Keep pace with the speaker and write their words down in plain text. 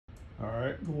All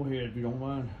right, go ahead if you don't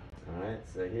mind. All right,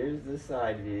 so here's the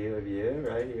side view of you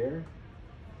right here.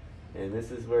 And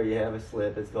this is where you have a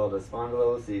slip. It's called a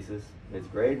spondylolisthesis. It's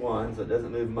grade 1, so it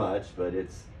doesn't move much, but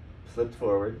it's slipped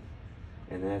forward.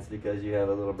 And that's because you have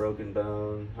a little broken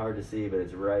bone. Hard to see, but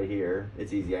it's right here.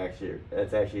 It's easy actually.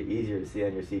 That's actually easier to see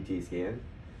on your CT scan.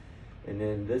 And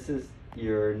then this is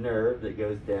your nerve that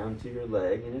goes down to your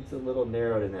leg, and it's a little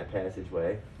narrowed in that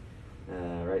passageway.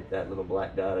 Right, that little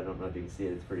black dot, I don't know if you can see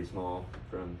it, it's pretty small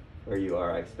from where you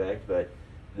are, I expect, but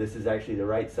this is actually the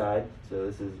right side.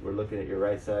 So we're looking at your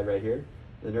right side right here.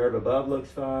 The nerve above looks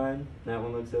fine, that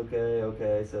one looks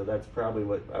okay, so that's probably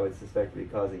what I would suspect would be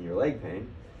causing your leg pain.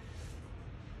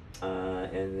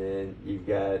 And then you've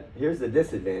got, here's the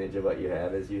disadvantage of what you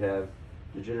have, is you have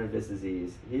degenerative disc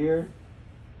disease here,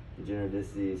 degenerative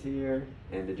disc disease here,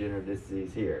 and degenerative disc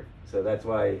disease here. So that's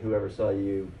why whoever saw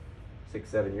you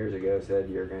 6-7 years ago said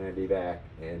you're going to be back,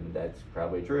 and that's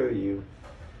probably true. You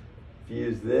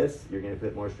fuse this, you're going to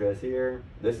put more stress here.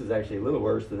 This is actually a little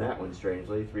worse than that one,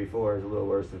 strangely. 3-4 is a little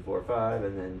worse than 4-5,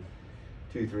 and then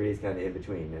 2-3 is kind of in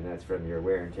between, and that's from your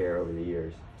wear and tear over the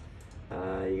years.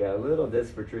 You got a little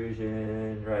disc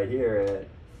protrusion right here at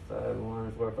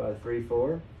 5-1,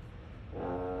 4-5,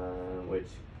 3-4, which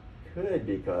could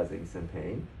be causing some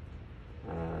pain.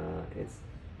 It's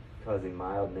causing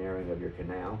mild narrowing of your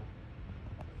canal.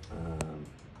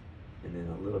 And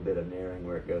then a little bit of narrowing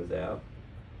where it goes out.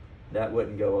 That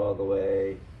wouldn't go all the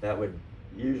way. That would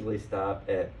usually stop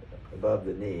at above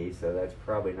the knee, so that's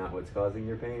probably not what's causing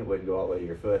your pain. It wouldn't go all the way to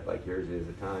your foot like yours is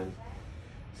at times.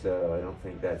 So I don't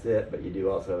think that's it, but you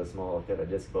do also have a small kind of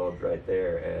disc bulge right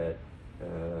there at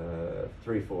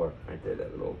 3-4, right there,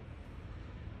 that little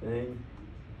thing.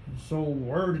 So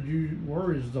where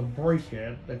is the break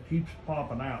at that keeps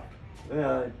popping out?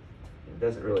 It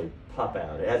doesn't really pop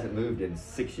out. It hasn't moved in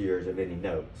 6 years of any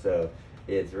note, so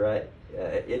it's right.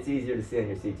 It's easier to see on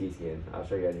your CT scan. I'll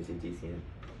show you on your CT scan.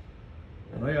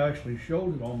 And they actually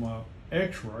showed it on my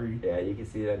X-ray. Yeah, you can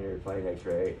see it on your plain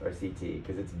X-ray or CT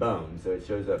because it's bone, so it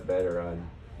shows up better on.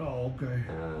 Oh, okay.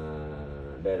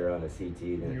 Better on a CT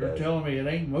than You're telling me it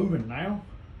ain't moving now?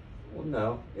 Well,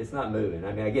 no, it's not moving.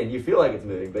 I mean, again, you feel like it's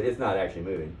moving, but it's not actually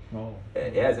moving. Oh.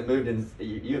 It hasn't moved in.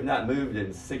 You have not moved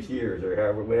in 6 years or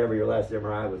however, whenever your last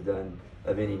MRI was done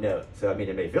of any note. So I mean,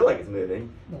 it may feel like it's moving.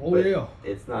 Oh but yeah.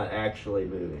 It's not actually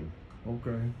moving.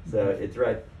 Okay. So it's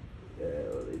right.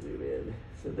 Let me zoom in.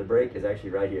 So the break is actually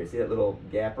right here. See that little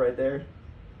gap right there?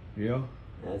 Yeah.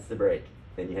 That's the break.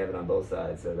 And you have it on both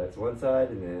sides. So that's one side,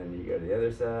 and then you go to the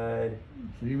other side.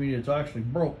 So you mean it's actually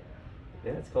broke?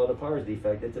 Yeah, it's called a pars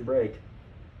defect. It's a break.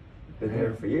 It's been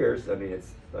there for years. I mean, it's,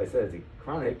 like I said, it's a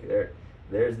chronic.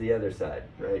 There's the other side,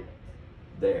 right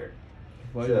there.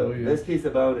 So this piece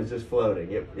of bone is just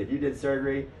floating. If you did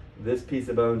surgery, this piece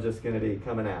of bone is just going to be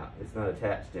coming out. It's not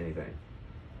attached to anything.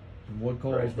 And what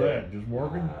caused that? Just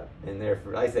working? And there,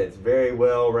 like I said, it's very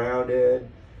well rounded.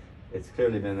 It's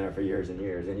clearly been there for years and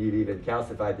years. And you've even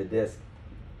calcified the disc.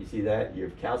 You see that?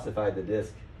 You've calcified the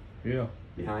disc. Yeah.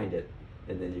 Behind it.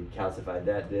 And then you calcified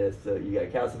that disc. So you got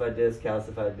calcified disc.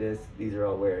 These are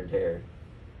all wear and tear.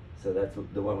 So that's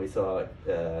the one we saw.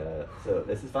 So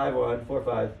this is 5-1,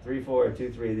 4-5, 3-4, and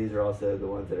 2-3. These are also the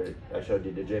ones that I showed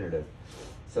you degenerative.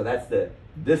 So that's the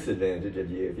disadvantage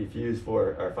of you. If you fuse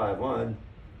 4 or 5-1,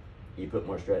 you put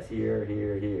more stress here,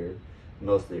 here,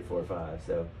 mostly at 4-5.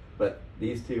 So, but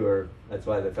these two are. That's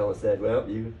why the fellow said, well,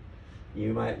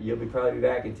 you'll probably be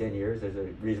back in 10 years. There's a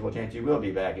reasonable chance you will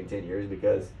be back in 10 years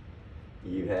because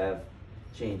you have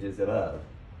changes above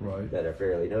that are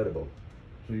fairly notable.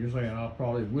 So you're saying I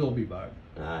probably will be back?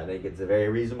 I think it's a very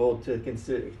reasonable to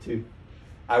consider.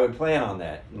 I would plan on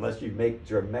that unless you make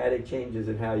dramatic changes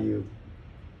in how you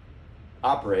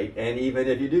operate. And even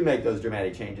if you do make those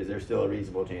dramatic changes, there's still a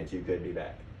reasonable chance you could be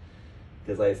back.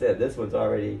 Because like I said, this one's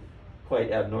already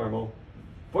quite abnormal.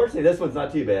 Fortunately, this one's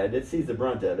not too bad. It sees the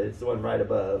brunt of it. It's the one right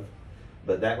above.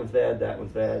 But that one's bad, that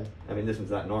one's bad. I mean, this one's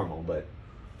not normal, but...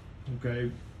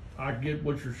 Okay, I get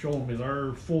what you're showing me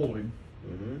there fully.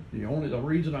 Mm-hmm. The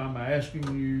reason I'm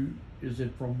asking you is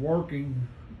that from working,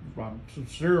 I'm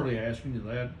sincerely asking you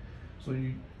that, so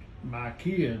my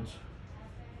kids,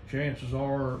 chances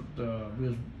are,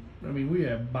 we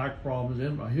have back problems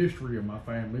in my history of my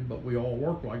family, but we all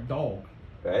work like dogs.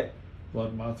 Right.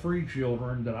 But my 3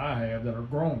 children that I have that are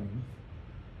grown,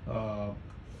 I'm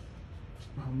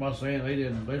not saying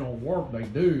they don't work, they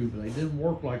do, but they didn't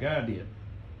work like I did.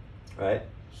 Right.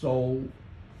 So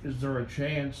is there a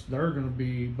chance they're going to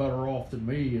be better off than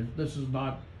me? This is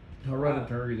not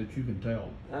hereditary that you can tell.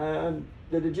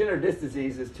 The degenerative disc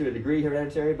disease is to a degree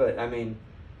hereditary, but I mean,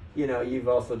 you've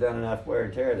also done enough wear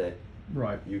and tear that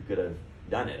you could have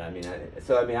done it. I mean,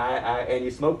 and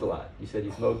you smoked a lot. You said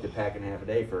you smoked a pack and a half a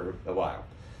day for a while.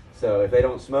 So if they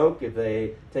don't smoke, if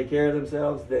they take care of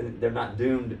themselves, then they're not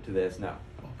doomed to this. No.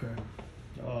 Okay.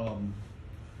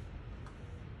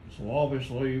 So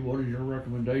obviously, what is your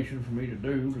recommendation for me to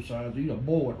do besides eat a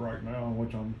bullet right now,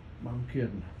 which I'm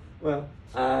kidding. Well,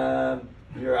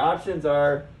 your options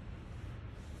are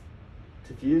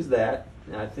to fuse that,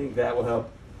 and I think that will help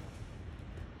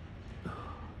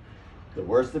the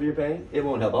worst of your pain. It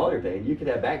won't help all your pain. You could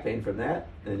have back pain from that,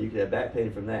 and you could have back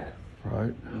pain from that.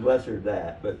 Right. Lesser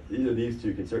that, but either of these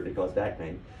two can certainly cause back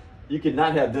pain. You could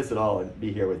not have this at all and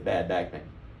be here with bad back pain.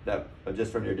 That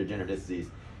just from your degenerative disc disease,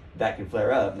 that can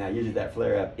flare up. Now, usually that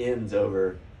flare up ends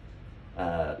over,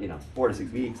 4 to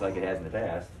 6 weeks, like it has in the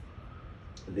past.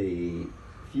 The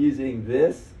fusing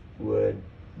this would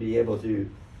be able to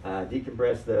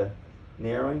decompress the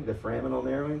narrowing, the foraminal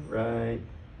narrowing, right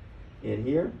in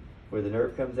here where the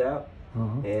nerve comes out,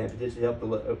 and potentially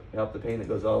help the pain that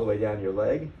goes all the way down your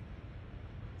leg.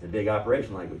 It's a big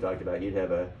operation, like we talked about. You'd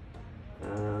have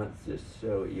let's just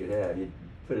show what you'd have. You'd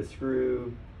put a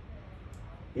screw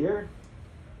here,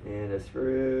 and a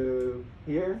screw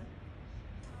here,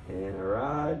 and a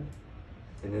rod,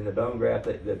 and then the bone graft,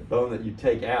 the bone that you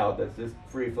take out that's just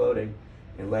free floating,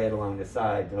 and lay it along the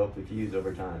side to hopefully fuse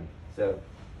over time. So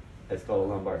that's called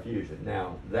a lumbar fusion.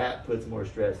 Now that puts more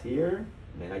stress here,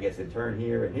 and I guess in turn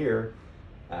here and here,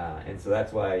 and so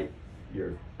that's why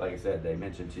you're, like I said, they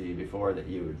mentioned to you before that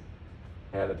you would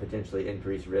have a potentially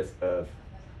increased risk of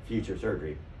future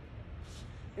surgery,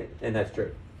 and that's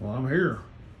true. Well, I'm here.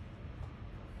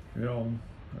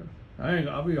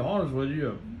 I'll be honest with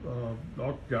you,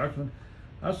 Dr. Jackson.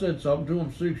 I said something to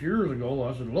him 6 years ago.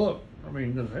 I said, look,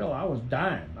 because hell, I was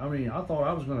dying. I thought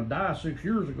I was going to die 6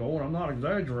 years ago, and I'm not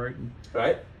exaggerating.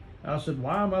 Right. I said,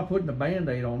 why am I putting a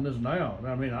Band-Aid on this now?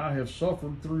 I have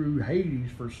suffered through Hades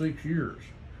for 6 years.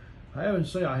 I haven't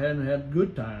said I hadn't had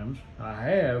good times. I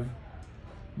have,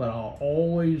 but I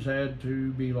always had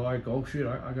to be like, oh shit,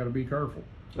 I got to be careful.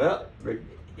 Well,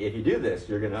 if you do this,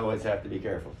 you're going to always have to be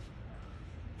careful.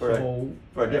 For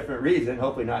a different reason,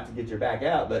 hopefully not to get your back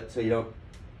out, but so you don't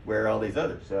wear all these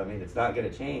others. So, it's not going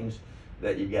to change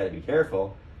that you've got to be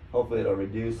careful. Hopefully it'll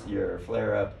reduce your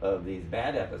flare-up of these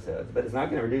bad episodes, but it's not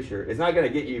going to it's not going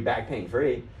to get you back pain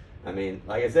free.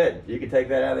 Like I said, you could take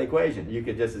that out of the equation. You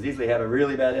could just as easily have a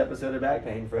really bad episode of back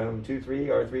pain from 2-3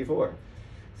 or 3-4.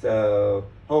 So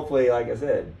hopefully, like I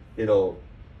said, it'll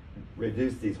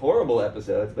reduce these horrible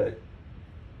episodes, but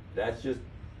that's just,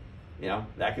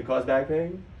 that could cause back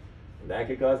pain. That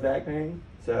could cause back pain.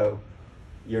 So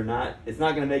it's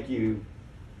not going to make you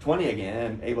 20 again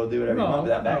and able to do whatever you want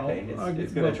without back pain.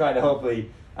 It's going to try to hopefully,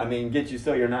 get you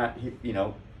so you're not,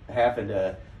 having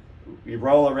to you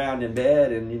roll around in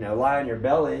bed and lie on your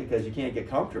belly because you can't get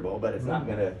comfortable. But it's not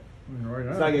going to.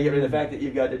 It's not going to get rid of the fact that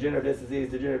you've got degenerative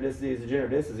disc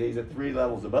disease at 3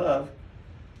 levels above.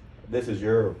 This is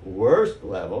your worst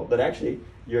level, but actually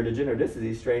your degenerative disc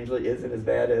disease, strangely, isn't as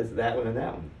bad as that one and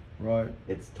that one. Right.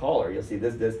 It's taller. You'll see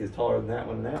this disc is taller than that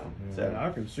one and that one. Yeah, so I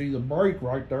can see the break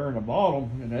right there in the bottom,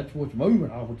 and that's what's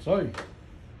moving, I would say.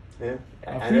 Yeah.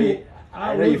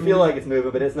 I know you feel like it's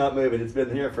moving, but it's not moving. It's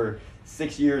been here for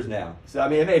 6 years now. So,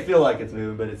 it may feel like it's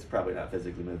moving, but it's probably not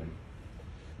physically moving.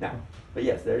 Now, but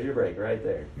yes, there's your break right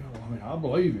there. I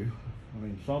believe you.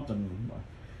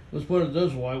 Let's put it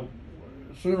this way.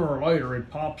 Sooner or later, it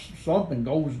pops,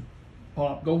 goes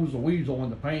the weasel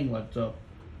and the pain lets up.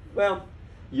 Well,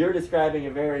 you're describing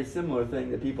a very similar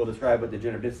thing that people describe with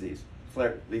degenerative disc disease.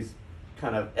 These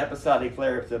kind of episodic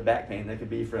flare-ups of back pain that could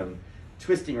be from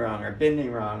twisting wrong or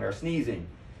bending wrong or sneezing.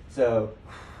 So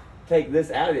take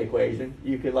this out of the equation.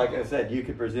 You could, like I said, you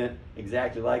could present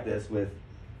exactly like this with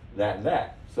that and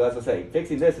that. So as I say,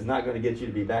 fixing this is not going to get you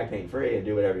to be back pain free and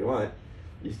do whatever you want.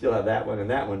 You still have that one and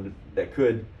that one that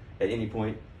could at any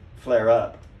point flare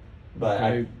up. But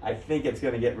okay. I think it's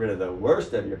going to get rid of the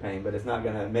worst of your pain, but it's not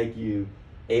going to make you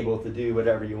able to do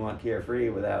whatever you want carefree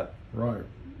without back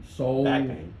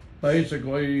pain.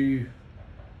 Basically,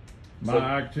 my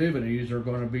activities are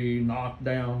going to be knocked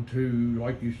down to,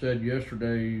 like you said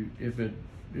yesterday, if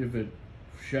it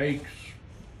shakes,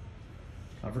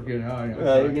 I forget how.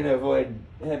 Well, you're going to avoid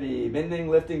heavy bending,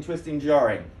 lifting, twisting,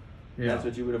 jarring. Yeah. That's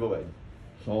what you would avoid.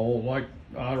 So, like,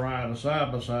 I ride a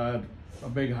side-by-side, a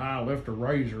big high lifter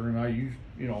razor, and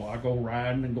I go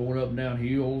riding and going up and down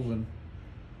hills, and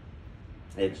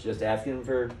it's just asking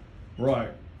for right.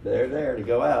 They're there to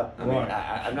go out. I'm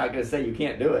not going to say you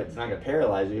can't do it. It's not going to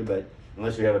paralyze you, but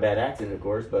unless you have a bad accident, of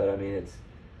course. But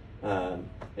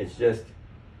it's just,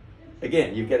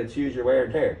 again, you've got to choose your wear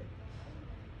and tear.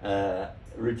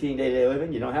 routine day-to-day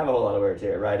living, you don't have a whole lot of wear and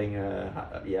tear. Riding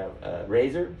a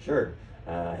razor, sure.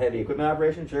 Heavy equipment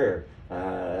operation, sure.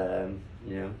 Fill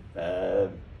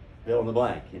in the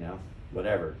blank,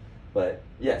 whatever. But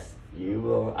yes, you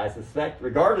will, I suspect,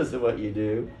 regardless of what you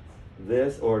do,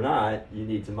 this or not, you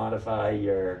need to modify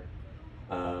your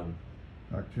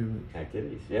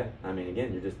activities. Yeah. I mean,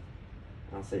 again, you're just,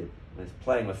 I'll say, it's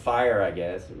playing with fire, I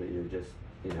guess, but you're just,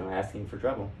 asking for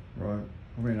trouble. Right.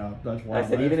 I mean, that's why I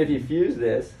said, even if you fuse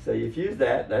this, so you fuse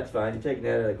that, that's fine. You're taking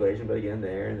that out of the equation, but again,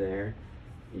 there and there,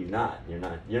 you're not going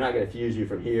to fuse you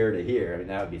from here to here. I mean,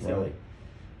 that would be silly.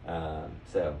 Right.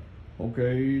 So.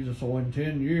 Okay, so in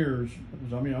 10 years,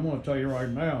 because I'm going to tell you right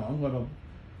now,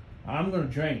 I'm going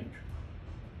to change.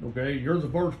 Okay, you're the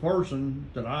first person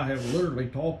that I have literally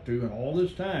talked to in all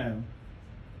this time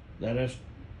that has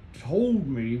told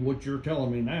me what you're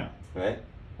telling me now. Right.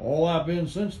 All I've been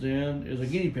since then is a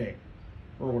guinea pig,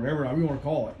 or whatever you want to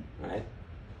call it. Right.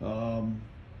 An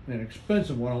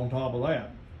expensive one on top of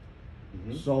that.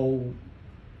 Mm-hmm. So,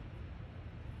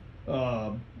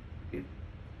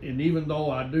 and even though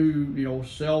I do,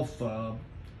 self, I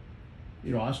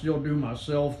still do my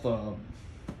self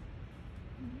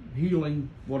healing,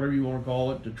 whatever you want to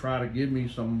call it, to try to give me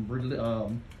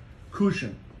some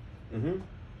cushion. Mm-hmm.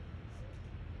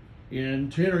 In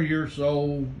 10 or years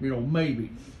so, maybe.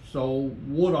 So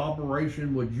what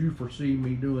operation would you foresee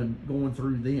me going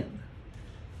through then?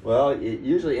 Well, it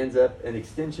usually ends up an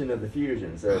extension of the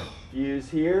fusion. So fuse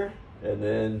here, and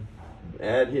then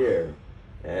add here,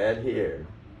 add here,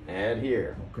 add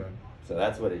here. Okay. So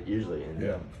that's what it usually ends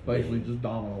up. Basically just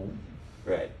domino.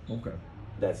 Right. Okay.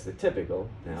 That's the typical.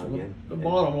 Now So again. the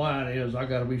bottom line is I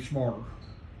got to be smarter.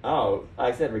 Oh,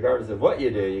 I said regardless of what you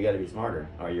do, you got to be smarter,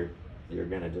 or you're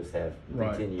going to just have Right.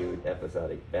 continued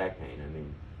episodic back pain. I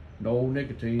mean. No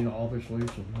nicotine, obviously.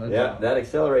 So that's Yeah, that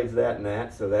accelerates that and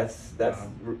that. So that's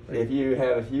if you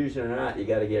have a fusion or not, you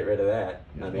got to get rid of that.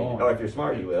 It's I mean, gone. or if you're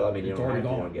smart, you will. I mean, you It's don't have already to.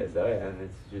 You gone. don't get so yeah, and it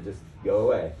should just go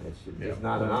away. It's just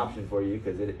not an option for you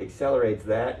because it accelerates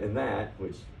that and that,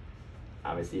 which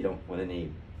obviously you don't want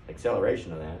any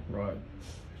acceleration of that. Right.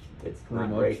 It's Pretty not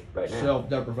much great right now.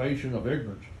 self-deprivation of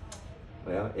ignorance.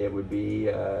 Well, it would be,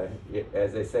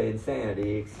 as they say,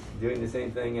 insanity, doing the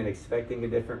same thing and expecting a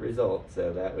different result.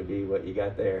 So that would be what you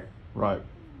got there. Right.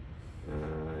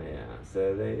 Yeah.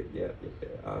 So they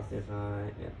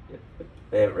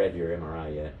haven't read your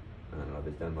MRI yet. I don't know if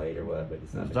it's done late or what, but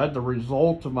it's not. Is that the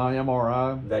result of my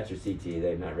MRI? That's your CT.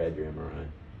 They've not read your MRI,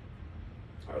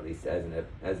 or at least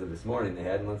as of this morning they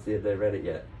hadn't. Let's see if they've read it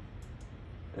yet.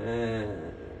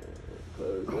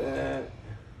 Close that.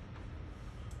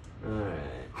 All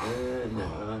right. No,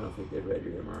 I don't think they've read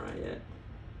your MRI yet.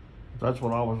 That's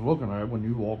what I was looking at when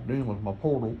you walked in with my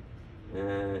portal.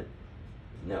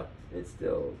 No, it's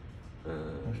still.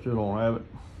 I still don't have it.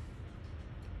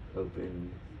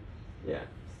 Open. Yeah,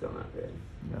 still not read.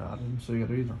 Yeah, I didn't see it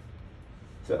either.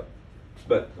 So,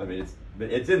 but I mean,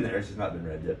 it's in there. It's just not been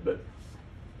read yet. But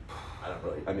I don't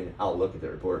really. I mean, I'll look at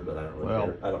the report, but I don't really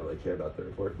care. I don't really care about the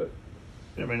report, but.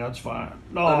 I mean, that's fine.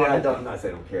 No, I mean, I'm not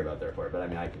saying I don't care about the report, but I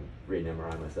mean, I can read an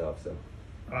MRI myself, so.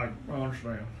 I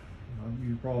understand.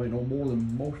 You probably know more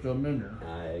than most of them in there.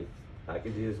 I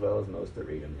could do as well as most that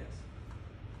read them, yes.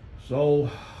 So,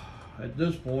 at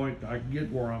this point, I can get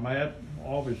where I'm at.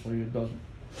 Obviously, it doesn't.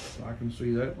 I can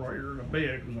see that right here in the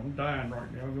bed because I'm dying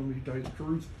right now. I'm going to tell you the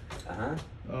truth.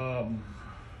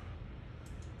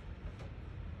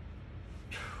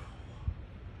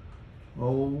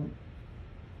 Oh,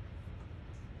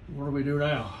 what do we do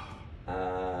now?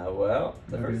 Well,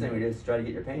 the first thing we did is try to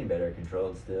get your pain better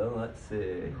controlled still. Let's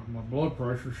see. My blood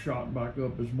pressure shot back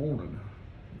up this morning.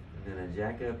 I'm going to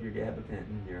jack up your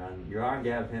gabapentin. You're on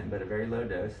gabapentin, but a very low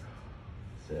dose.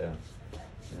 So,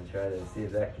 I'm going to try to see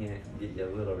if that can't get you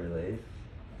a little relief.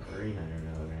 300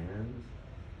 milligrams.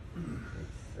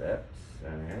 Accept.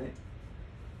 All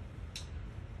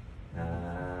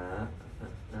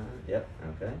right. Yep,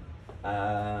 okay.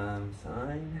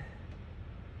 Sign.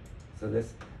 So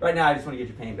this, right now I just want to get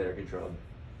your pain better controlled.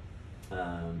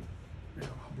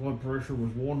 Blood pressure was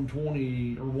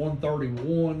 120 or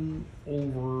 131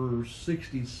 over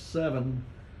 67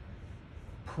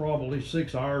 probably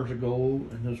 6 hours ago,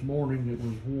 and this morning it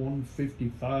was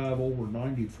 155 over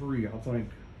 93, I think.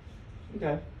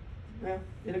 Okay. Yeah,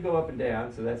 it'll go up and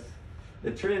down, so that's, the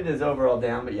trend is overall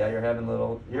down, but yeah, you're having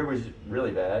here was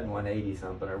really bad, 180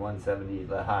 something or 170,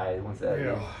 the high, 170.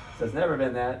 Yeah. So it's never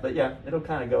been that, but yeah, it'll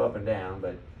kind of go up and down,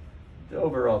 but the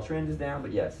overall trend is down,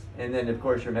 but yes. And then of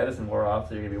course your medicine wore off,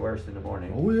 so you're gonna be worse in the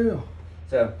morning. Oh yeah.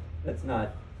 So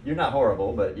you're not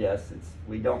horrible, but yes,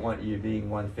 we don't want you being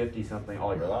 150 something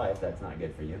all your life. That's not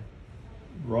good for you.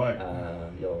 Right.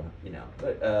 You'll,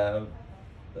 but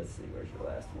let's see, where's your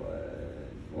last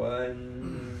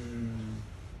one?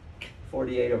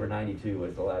 148/92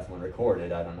 was the last one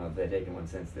recorded. I don't know if they've taken one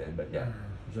since then, but yeah.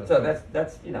 So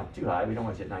that's too high. We don't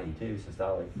want you at 92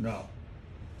 systolic. No.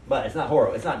 But it's not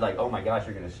horrible. It's not like, oh my gosh,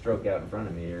 you're going to stroke out in front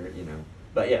of me, or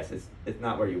But yes, it's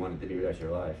not where you want it to be the rest of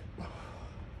your life.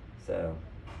 So,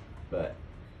 but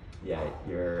yeah,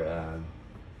 you're.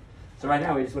 So right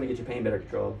now we just want to get your pain better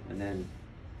controlled, and then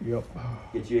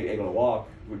get you able to walk.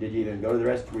 Did you even go to the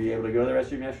rest? Were you able to go to the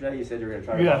restroom yesterday? You said you were going to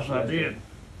try to. Yes, I did.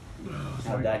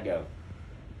 How'd that go?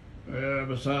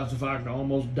 Besides the fact I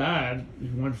almost died,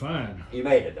 it went fine. You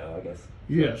made it though, I guess.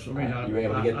 Yes, I mean, you were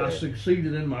able to get there. I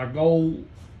succeeded in my goal.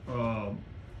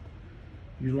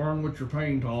 You learn what your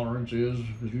pain tolerance is,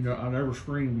 because I never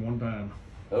screamed one time.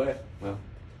 Okay, well.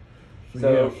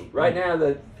 So yes. Right now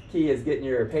the key is getting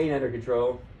your pain under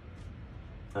control.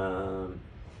 And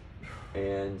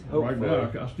hopefully. Right now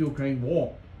I still can't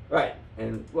walk. Right,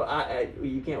 and well,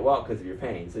 you can't walk because of your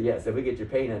pain. So yes, if we get your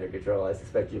pain under control, I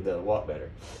suspect you'll be able to walk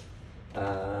better.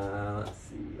 Let's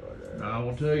see. Now, I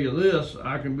will tell you this: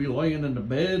 I can be laying in the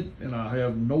bed and I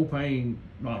have no pain.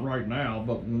 Not right now,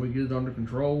 but when we get it under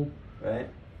control. Right.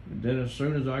 And then as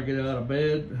soon as I get out of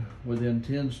bed, within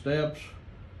 10 steps,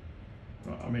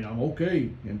 I mean, I'm okay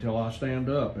until I stand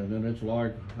up, and then it's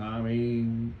like,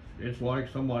 it's like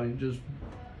somebody just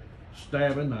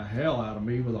stabbing the hell out of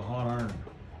me with a hot iron.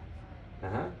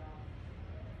 Well,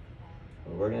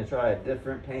 we're going to try a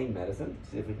different pain medicine,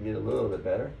 see if we can get a little bit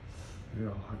better.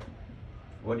 Yeah.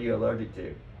 What are you allergic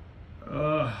to?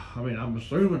 I'm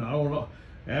assuming, I don't know.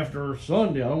 After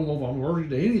Sunday, I don't know if I'm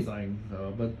allergic to anything,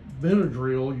 but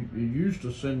Benadryl, you used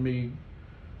to send me,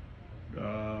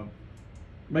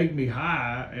 make me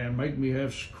high and make me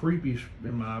have creepy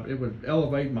it would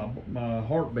elevate my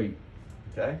heartbeat.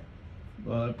 Okay.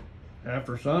 But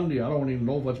after Sunday, I don't even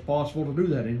know if it's possible to do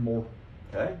that anymore.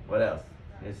 Okay, what else?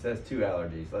 It says 2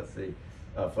 allergies. Let's see.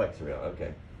 Flexeril,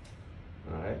 okay.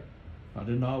 All right. I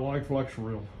did not like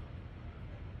Flexeril.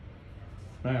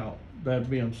 Now, that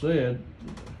being said,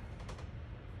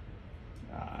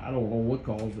 I don't know what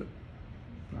caused it.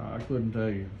 I couldn't tell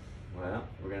you. Well,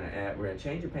 we're gonna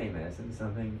change your pain medicine to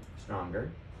something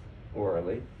stronger,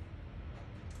 orally.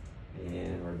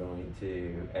 And we're going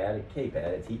to add a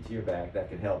K-pad, a heat to your back that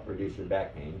can help reduce your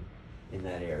back pain in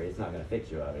that area. It's not going to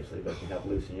fix you, obviously, but it can help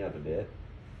loosen you up a bit.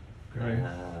 Okay.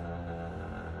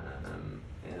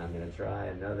 And I'm going to try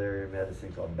another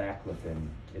medicine called Baclofen.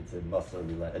 It's a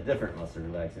different muscle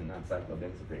relaxant, not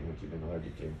cyclobenzaprine, which you've been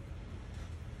allergic to,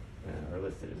 or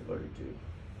listed as allergic to.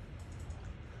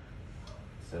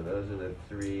 So those are the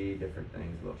 3 different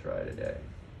things we'll try today.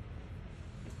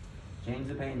 Change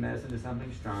the pain medicine to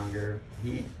something stronger,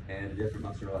 heat, and a different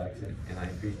muscle relaxant. And I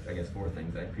increased, 4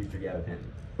 things. I increased your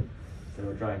gabapentin. So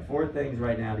we're trying 4 things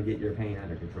right now to get your pain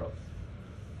under control.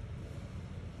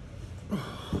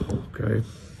 Okay.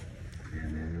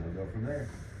 And then we'll go from there.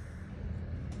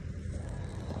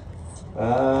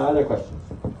 Other questions?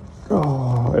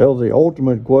 Well, the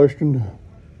ultimate question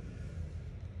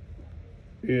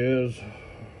is,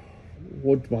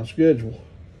 what's my schedule?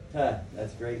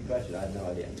 That's a great question. I have no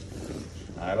idea.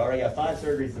 I've already got 5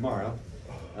 surgeries tomorrow.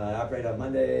 I operate on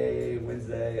Monday,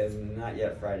 Wednesday, and not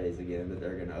yet Fridays again, but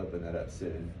they're going to open that up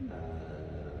soon.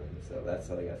 So that's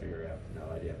what I got to figure out.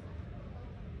 No idea.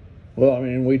 Well,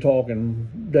 we talking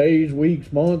days,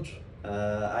 weeks, months?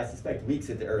 I suspect weeks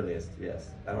at the earliest, yes.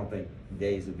 I don't think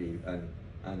days would be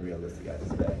unrealistic, I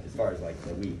suspect, as far as like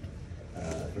the week.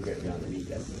 If we're getting beyond the week,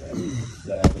 I suspect.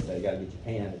 So I have to say, you got to get your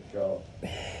pain under control. I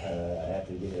have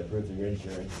to get it approved through your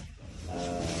insurance.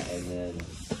 And then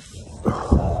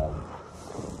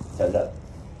set it up.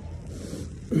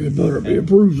 It better be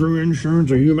approved through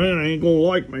insurance or Humana ain't gonna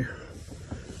like me.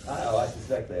 I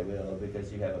suspect they will,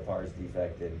 because you have a pars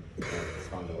defect and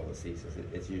spondylolisthesis.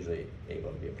 It's usually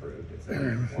able to be approved.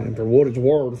 And for what it's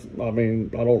worth, I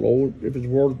don't know if it's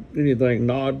worth anything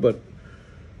not, but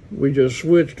we just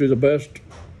switched to the best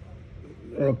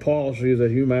policy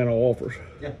that Humana offers.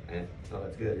 Yeah,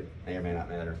 that's good. It may or may not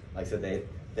matter. Like I said,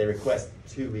 they request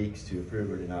 2 weeks to approve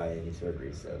or deny any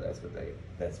surgery, so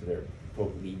that's their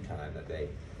quote lead time that they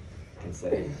can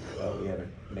say, well, we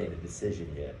haven't made a decision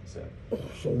yet. So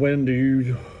when do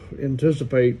you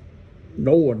anticipate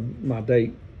knowing my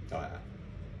date?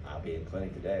 I'll be in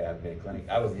clinic today. I've been in clinic.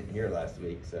 I wasn't here last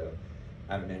week, so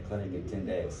I haven't been in clinic in 10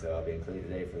 days. So I'll be in clinic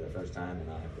today for the first time, and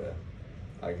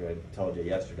like I told you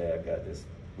yesterday, I've got this.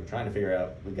 We're trying to figure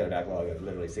out. We've got a backlog of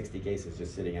literally 60 cases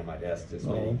just sitting on my desk, just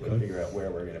waiting to figure out where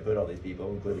we're going to put all these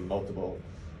people, including multiple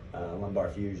lumbar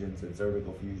fusions and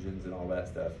cervical fusions and all that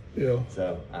stuff. Yeah.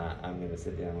 So I'm going to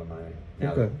sit down with my.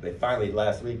 Now Okay. they finally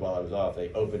last week while I was off,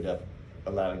 they opened up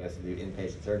allowing us to do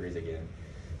inpatient surgeries again.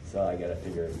 So I got to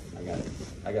figure.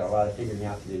 I got a lot of figuring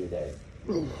out to do today.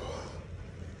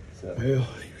 So Well,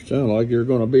 you sound like you're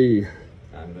going to be.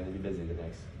 I'm going to be busy the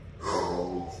next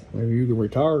several weeks. Maybe you can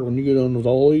retire when you get done with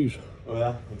all these.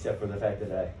 Well, except for the fact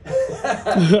that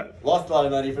I lost a lot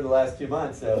of money for the last 2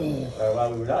 months, so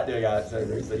while we were not doing eye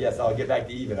surgery. So yes, I'll get back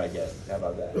to even, I guess. How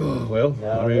about that? Well,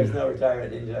 No, I mean, there's no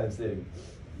retirement anytime soon.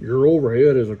 your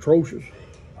overhead is atrocious.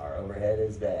 Our overhead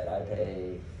is bad. I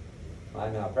pay my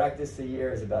malpractice a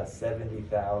year is about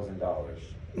 $70,000,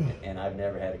 and I've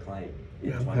never had a claim.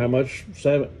 In 20 How much?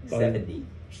 70.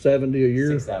 70 a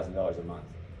year? $6,000 a month.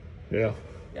 Yeah.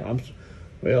 Yeah.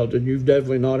 Well, then you've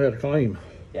definitely not had a claim.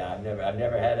 Yeah, I've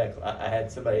never had I had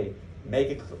somebody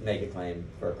make a claim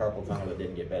for a carpal tunnel that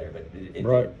didn't get better, but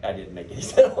Right. I didn't make any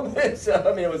settlement. So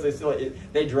I mean, it was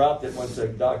they dropped it once the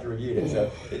doctor reviewed it,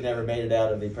 so it never made it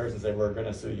out of the person said we're going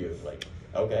to sue you. It's like,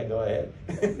 okay, go ahead.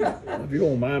 If you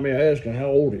don't mind me asking, how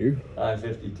old are you? I'm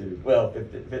 52. Well,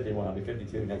 51. I'll be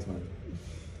 52 next month.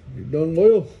 You've done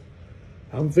well.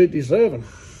 I'm 57.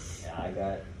 Yeah, I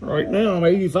got. Right now, I'm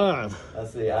 85.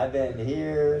 Let's see. I've been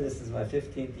here. This is my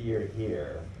 15th year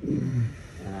here,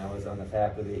 and I was on the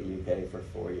faculty at UK for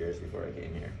 4 years before I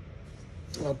came here.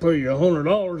 I'll pay you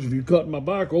 $100 if you cut my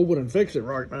back open and fix it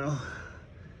right now.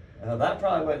 That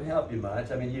probably wouldn't help you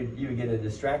much. I mean, you would get a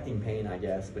distracting pain, I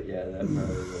guess, but yeah, that probably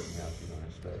wouldn't help you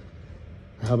much.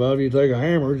 But How about if you take a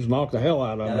hammer and just knock the hell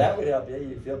out of now me? that would help you.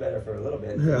 You'd feel better for a little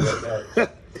bit. Yeah.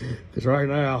 Because right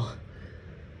now,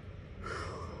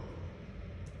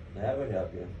 That would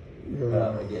help you.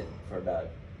 Well, again, for about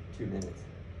 2 minutes.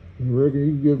 you reckon you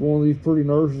can get one of these pretty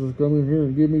nurses to come in here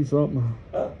and give me something?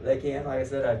 Oh, they can. Like I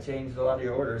said, I've changed a lot of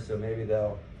your orders, so maybe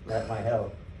that might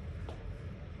help.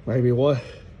 Maybe what?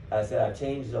 I said I've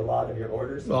changed a lot of your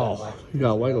orders. So Oh, that might you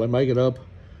gotta wait till they make it up.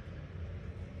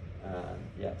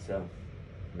 Yeah, so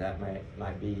that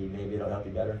might be, maybe it'll help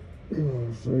you better.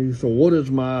 So what is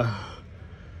my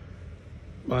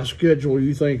schedule,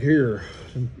 you think, here?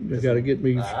 You got to get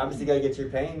me. Obviously, got to get your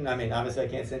pain. I mean, obviously, I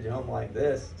can't send you home like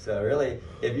this. So really,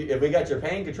 if we got your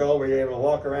pain control, where you're able to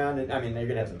walk around, and I mean, you're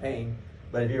gonna have some pain.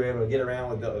 But if you're able to get around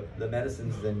with the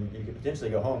medicines, then you could potentially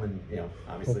go home, and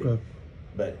obviously, Okay.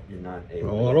 But you're not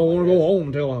able. Well, I don't want to go home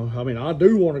until I mean, I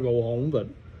do want to go home, but.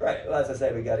 Right. Well, as I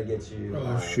say, we got to get you.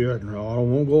 Oh shit! No, I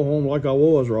don't want to go home like I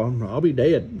was, Ron. I'll be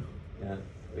dead. Yeah,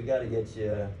 we got to get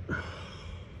you.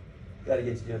 Got to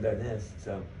get you doing better than this.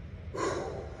 So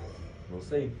we'll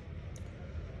see.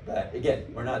 But again,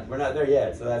 we're not there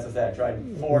yet. So that's what I said. I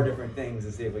tried 4 different things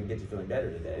to see if we can get you feeling better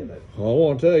today. But I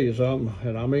want to tell you something,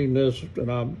 and I mean this,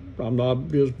 and I'm not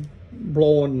just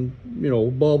blowing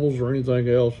bubbles or anything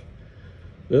else.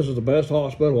 This is the best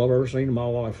hospital I've ever seen in my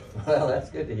life. well, that's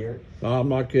good to hear. I'm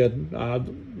not kidding.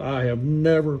 I have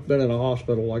never been in a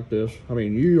hospital like this. I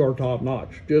mean, you are top notch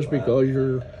just because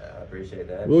you're. I appreciate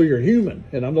that. Well, you're human,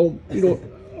 and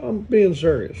I'm being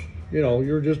serious.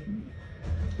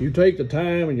 You take the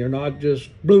time, and you're not just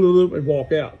blah, blah, blah, and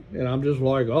walk out. And I'm just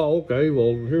like, oh, okay,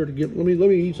 well, here to let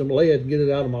me eat some lead and get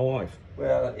it out of my life.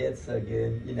 Well, it's a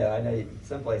good, I know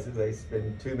some places they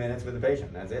spend 2 minutes with the patient,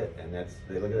 and that's it. And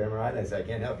they look at their MRI and they say, I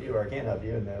can't help you, or I can't help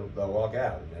you, and they'll walk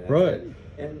out. And that's Right. it.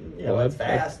 And, Well, that's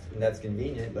that's- fast, and that's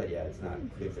convenient, but yeah, it's not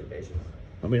good for the patient.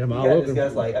 I mean, am You I got to looking?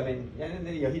 discuss, and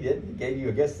he did. He gave you,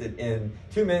 I guess, in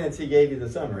 2 minutes, he gave you the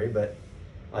summary, but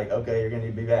okay, you're going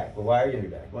to be back. Well, why are you going to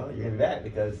be back? Well, you're going to be back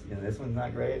because, this one's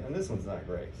not great and this one's not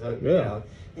great. So, Yeah.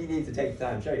 He needs to take the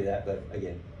time to show you that, but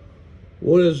again.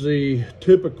 What is the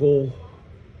typical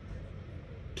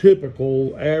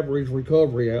average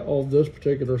recovery of this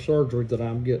particular surgery that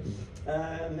I'm getting?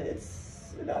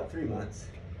 It's about 3 months.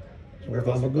 So if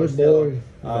I'm a We're good still boy,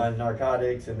 on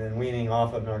narcotics and then weaning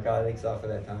off of narcotics off of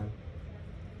that time.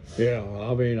 yeah.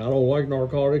 I mean, I don't like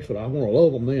narcotics, but I'm gonna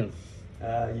love them then.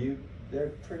 They're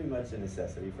pretty much a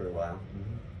necessity for a while.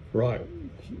 Mm-hmm. Right.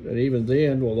 And even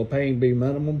then, will the pain be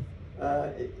minimum?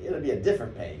 It'll be a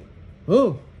different pain.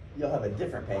 Oh, You'll have a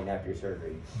different pain after your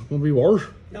surgery. it's gonna be worse.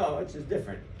 No, it's just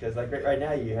different because right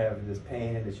now you have this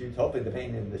pain in the shoots. Hopefully the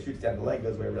pain in the shoots down the leg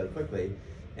goes away really quickly,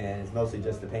 and it's mostly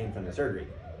just the pain from the surgery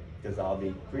because I'll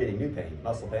be creating new pain,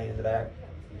 muscle pain in the back.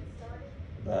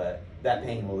 But that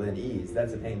pain will then ease.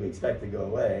 That's the pain we expect to go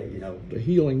away. The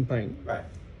healing pain, Right.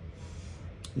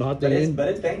 not the But end.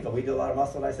 it's painful. We do a lot of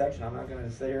muscle dissection. I'm not going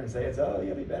to sit here and say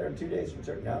you'll be better in 2 days from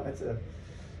surgery. No,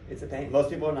 it's a pain. Most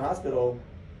people in the hospital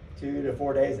 2 to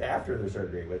 4 days after their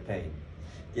surgery with pain,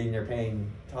 getting their pain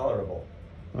tolerable.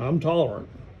 I'm tolerant.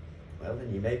 well,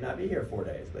 then you may not be here 4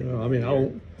 days. But I mean, I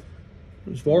don't.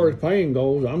 As far as pain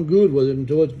goes, I'm good with it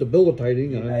until it's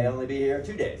debilitating. You may only be here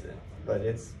 2 days then, but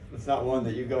it's not one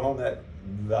that you go home that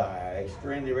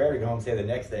extremely rare to go home say the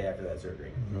next day after that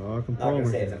surgery. No, I can I'm not going to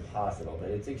promise say you. it's impossible, but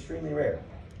it's extremely rare.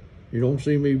 You don't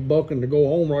see me bucking to go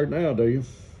home right now, do you?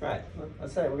 Right. Well,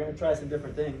 let's say we're going to try some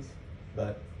different things,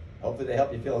 but hopefully they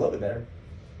help you feel a little bit better.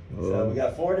 So we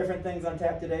got 4 different things on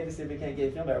tap today to see if we can't get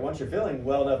you feeling better. Once you're feeling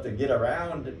well enough to get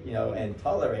around, and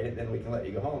tolerate it, then we can let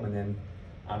you go home and then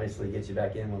obviously get you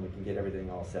back in when we can get everything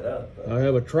all set up. But I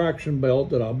have a traction belt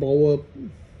that I blow up.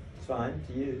 it's fine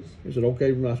to use. Is it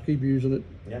okay when I keep using it?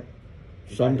 Yeah.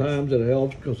 Sometimes it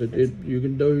helps because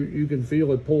you can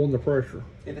feel it pulling the pressure.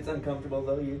 If it's uncomfortable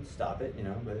though, you'd stop it,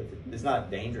 but if it's not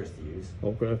dangerous to use.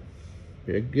 Okay.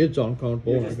 It gets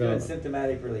uncomfortable. You're just doing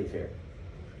symptomatic relief here.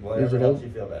 Whatever Is it helps you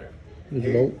feel better. Is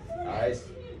it oak? Ice,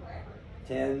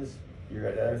 TENS,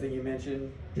 everything you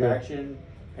mentioned, traction,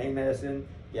 pain medicine,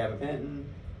 gabapentin,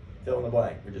 fill in the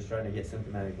blank. We're just trying to get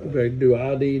symptomatic relief. Okay, do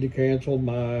I need to cancel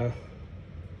my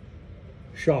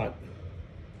shot?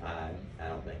 I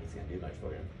don't think it's going to do much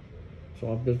for you.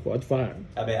 So that's fine.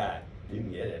 I mean, you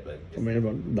can get it, but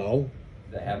No.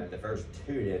 the first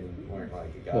 2 weren't like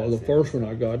a Well, the first one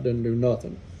I got didn't do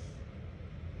nothing.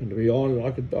 And to be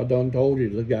honest, I done told you,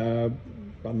 the guy,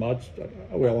 I'm not,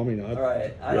 well, I mean, all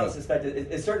right. I don't suspect it.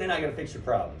 It's certainly not going to fix your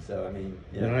problem. So, I mean,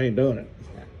 and I ain't done it.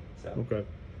 Yeah, so. Okay.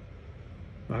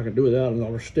 I can do without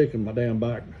another stick in my damn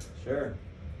back. Sure.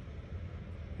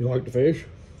 You like to fish?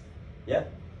 Yeah.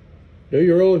 Do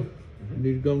you really? Mm-hmm.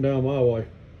 You need to come down my way.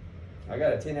 I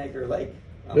got a 10-acre lake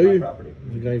on Do my you? property.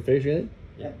 Has it got any fish in it?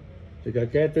 Yeah. Has it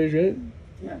got catfish in it?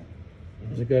 Yeah.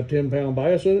 Has it got 10-pound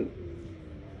bass in it?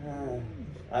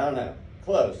 I don't know.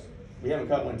 Close. We haven't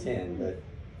caught 110,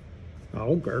 but I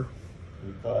don't care.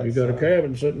 You got a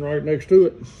cabin sitting right next to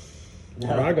it.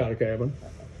 No. Or I got a cabin.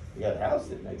 You got a house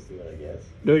sitting next to it, I guess.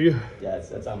 Do you? Yeah,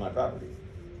 that's on my property.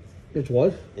 It's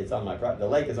what? It's on my property. The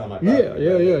lake is on my property. Yeah.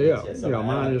 So Yeah, I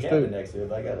mine have is a cabin too. next to it,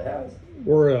 but I got a house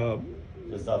We're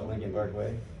just off Lincoln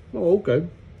Parkway. oh, okay.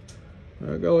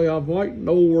 Golly, I might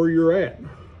know where you're at.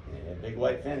 Yeah, big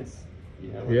white fence. You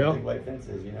know where the big white fence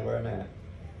is. You know where I'm at.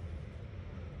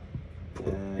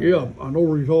 Yeah, I know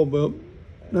where you're talking about.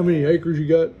 How many acres you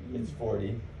got? It's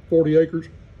 40. 40 acres?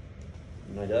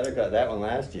 My daughter got that one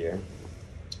last year.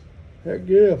 Heck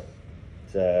yeah.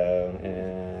 So,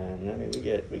 and I mean, we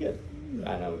get,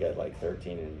 I know we got like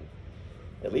 13 and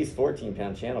at least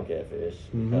 14-pound channel catfish.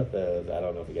 We caught those. I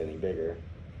don't know if we got any bigger.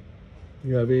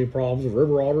 You have any problems with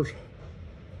river otters?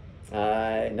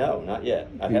 No, not yet.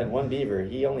 I've had one beaver.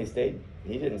 He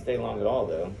didn't stay long at all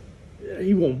though. Yeah,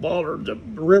 he won't bother. The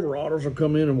river otters will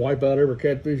come in and wipe out every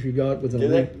catfish you got within a Do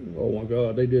they? week. Oh my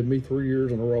God, they did me 3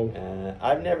 years in a row.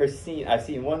 I've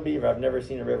seen one beaver. I've never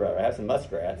seen a river otter. I have some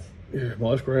muskrats. Yeah,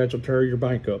 muskrats will tear your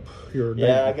bank up.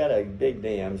 Yeah, I got a big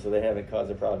dam, so they haven't caused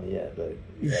a problem yet. But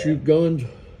you shoot guns.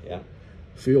 Yeah.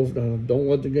 Don't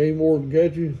let the game warden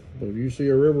catch you. But if you see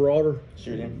a river otter,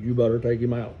 shoot him. You better take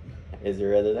him out. Is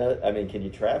there can you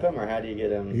trap him or how do you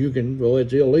get him? You can. Well,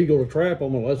 it's illegal to trap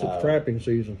them unless it's trapping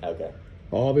season. Okay.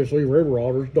 Obviously, river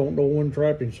otters don't know when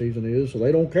trapping season is, so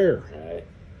they don't care. Right.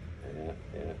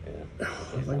 Yeah.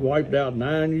 They wiped out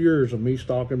 9 years of me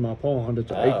stocking my pond. It's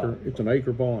an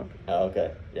acre pond. Oh,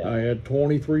 okay. Yeah. I had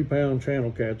 23-pound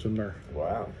channel cats in there.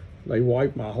 Wow. They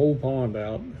wiped my whole pond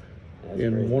out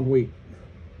in crazy. 1 week.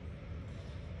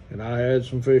 And I had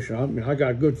some fish. I mean, I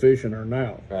got good fish in there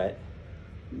now. Right.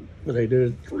 But they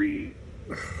did it three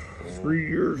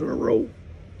years in a row.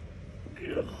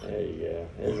 Yeah. There you go.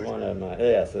 There's one of my.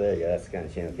 Yeah. So there you go. That's the kind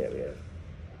of channel cat we have.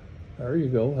 There you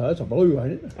go. That's a blue,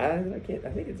 ain't it? I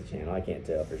think it's a channel. I can't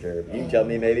tell for sure. You can tell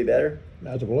me maybe better.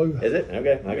 That's a blue. Is it?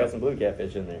 Okay. I got some blue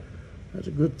catfish in there. That's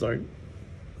a good thing.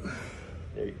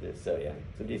 So yeah,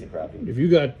 some decent crappie. If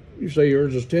you say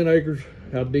yours is 10 acres,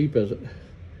 how deep is it?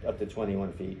 Up to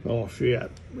 21 feet. Oh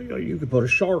shit! You could put a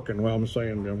shark in. Well, I'm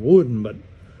saying it wouldn't, but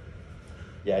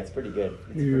yeah, it's pretty good.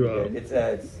 It's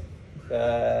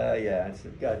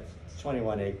got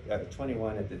 21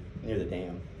 near the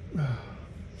dam.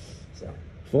 So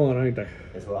fun, ain't they?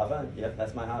 It's a lot of fun. Yep,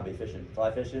 that's my hobby: fishing, fly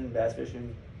fishing, bass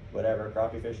fishing, whatever,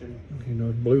 crappie fishing. You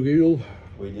know, bluegill.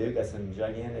 We do got some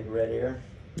gigantic red ear.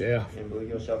 Yeah. And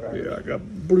bluegill shell crackers. Yeah, I got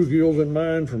bluegills in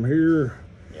mine from here.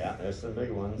 Yeah, there's some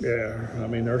big ones. Yeah, I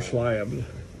mean they're slabs.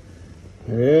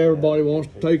 Everybody wants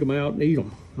to take them out and eat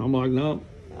them. I'm like, no.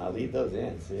 I'll leave those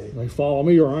in. See. They follow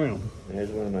me around. There's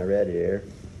one of my red ear.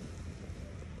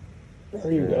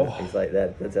 There you go. He's like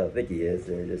that. That's how thick he is.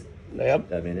 They're just.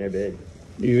 Yep. I mean, they're big.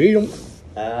 Do you eat them?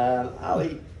 I'll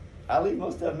eat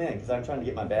most of them in because I'm trying to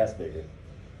get my bass bigger.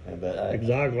 But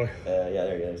Exactly. Yeah,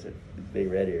 there you go. It's a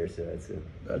big red ear, so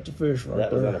That's a fish right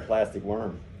that there. was on a plastic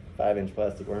worm, 5-inch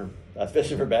plastic worm. I was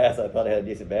fishing for bass. I thought I had a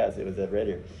decent bass. It was a red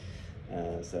ear.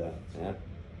 So yeah.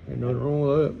 Ain't nothing wrong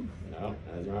with that. No,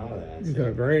 nothing wrong with that. You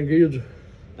got grandkids?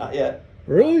 Not yet.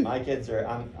 Really? My kids are.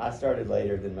 I started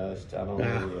later than most. I'm only.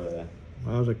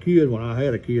 I was a kid when I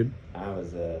had a kid. I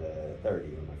was 30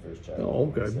 when my first child. Oh,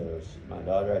 was born. okay. So my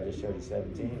daughter, I just showed her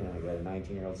 17, and I got a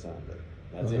 19-year-old son. But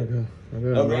that's it. I got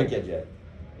No a grandkids yet.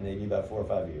 Maybe about 4 or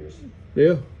 5 years.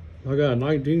 Yeah. I got a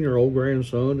 19-year-old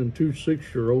grandson and 2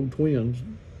 6-year-old twins.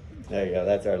 There you go.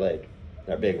 That's our lake.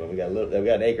 Our big one. We got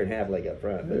an acre and a half lake up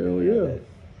front. But Hell yeah.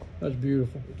 That's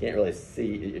beautiful. You can't really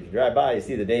see. If you drive by, you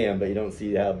see the dam, but you don't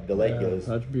see how the lake goes.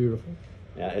 That's beautiful.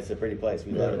 Yeah, it's a pretty place.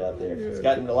 We love it out there. It's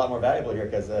gotten a lot more valuable here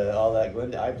because all that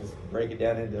Glendale. I just break it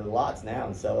down into lots now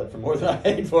and sell it for more than I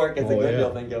paid for it because the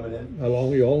Glendale thing coming in. How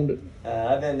long you owned it?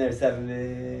 I've been there 7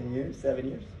 years.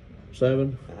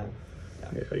 7? Uh-huh.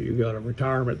 Yeah, you got a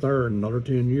retirement there in another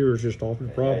 10 years just off your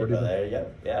property. There you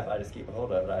go. Yeah, if I just keep a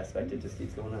hold of it, I expect it just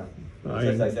keeps going up. I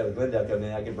Just like I said, with Glendale coming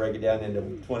in, I can break it down into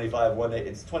 25.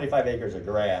 It's 25 acres of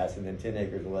grass and then 10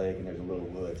 acres of lake and there's a little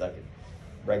woods. I could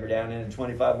break her down into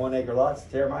 25 1-acre lots,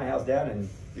 tear my house down, and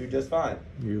do just fine.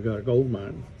 You got a gold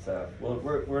mine. So, well,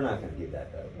 we're not going to do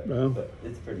that though. But, No. But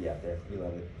it's pretty out there. We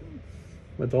love it.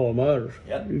 That's all that matters.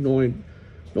 Yep. You know,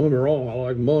 don't get me wrong, I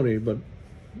like money, but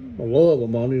the love of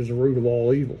money is the root of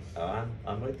all evil.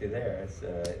 I'm with you there.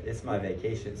 It's my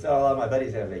vacation. So a lot of my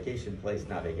buddies have vacation place,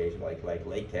 not vacation, like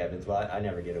lake cabins. Well, I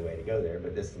never get away to go there,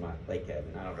 but this is my lake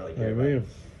cabin. I don't really care. Amen.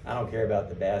 I don't care about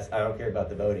the bass. I don't care about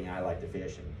the boating. I like to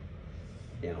fish and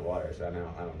be in the water. So I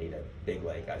don't need a big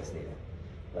lake. I just need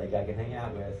a lake I can hang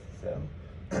out with. So,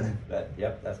 but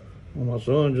yep, that's. Well, my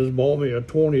son just bought me a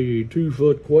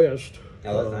 22-foot Quest.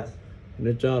 Oh, that's nice. And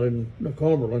it's out in the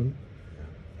Cumberland.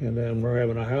 And then we're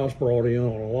having a house brought in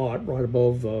on a lot right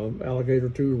above Alligator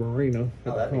 2 Marina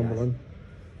at the Cumberland.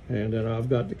 Nice. And then I've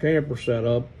got the camper set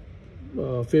up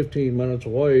 15 minutes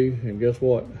away. And guess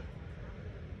what?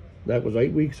 That was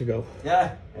 8 weeks ago.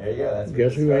 Yeah, there you go. That's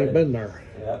guess who ain't been there?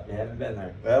 Yep, you haven't been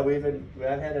there. Well,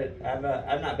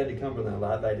 I've not been to Cumberland a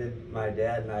lot, but my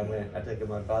dad and I took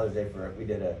him on Father's Day we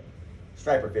did a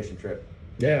striper fishing trip.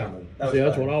 Yeah,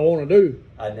 that's what I want to do.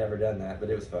 I'd never done that, but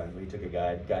it was fun. We took a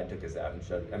guide. Guide took us out and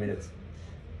showed. I mean, it's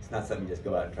not something you just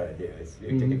go out and try to do.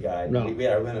 We took a guide. No. We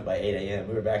had our limit by 8 a.m.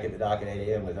 We were back at the dock at 8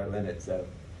 a.m. with our limit, so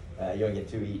you only get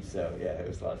 2 each. So yeah, it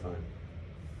was a lot of fun.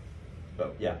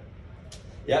 But yeah,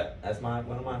 yep, that's one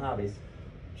of my hobbies.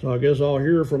 So I guess I'll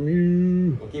hear from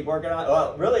you. We'll keep working on it.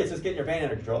 Well, really, it's just getting your pain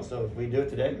under control. So if we do it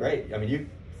today, great. I mean,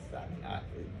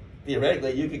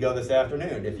 theoretically, you could go this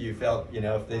afternoon if you felt,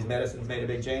 if these medicines made a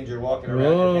big change. You're walking around.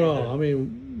 No. I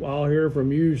mean, I'll hear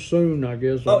from you soon, I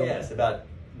guess. Oh, yes, about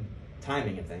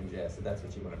timing and things. Yes, if that's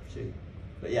what you want to pursue.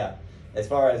 But yeah, as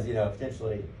far as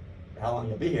potentially how long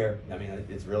you'll be here, I mean,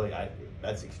 it's really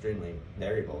that's extremely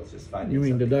variable. It's just finding. You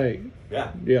mean something. Today?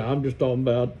 Yeah. Yeah, I'm just talking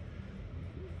about.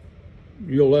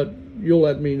 You'll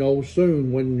let me know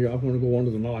soon when I'm going to go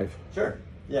under the knife. Sure.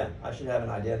 Yeah, I should have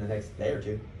an idea in the next day or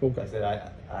two. Okay. Like I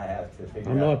said, I have to figure.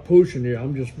 I'm out. not pushing you.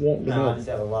 I'm just wanting to know. I just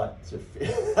have a lot.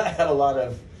 I have a lot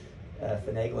of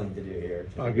finagling to do here.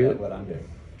 To I get it. What I'm doing.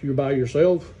 You're by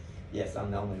yourself? Yes,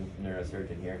 I'm the only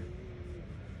neurosurgeon here.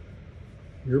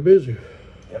 You're busy.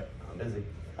 Yep, I'm busy.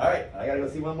 All right, I gotta go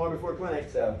see one more before clinic,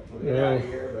 so we'll get out of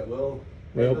here. But we'll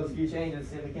make those few changes,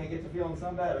 see if we can't get to feeling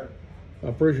some better. I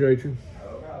appreciate you.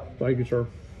 No problem. Thank you, sir.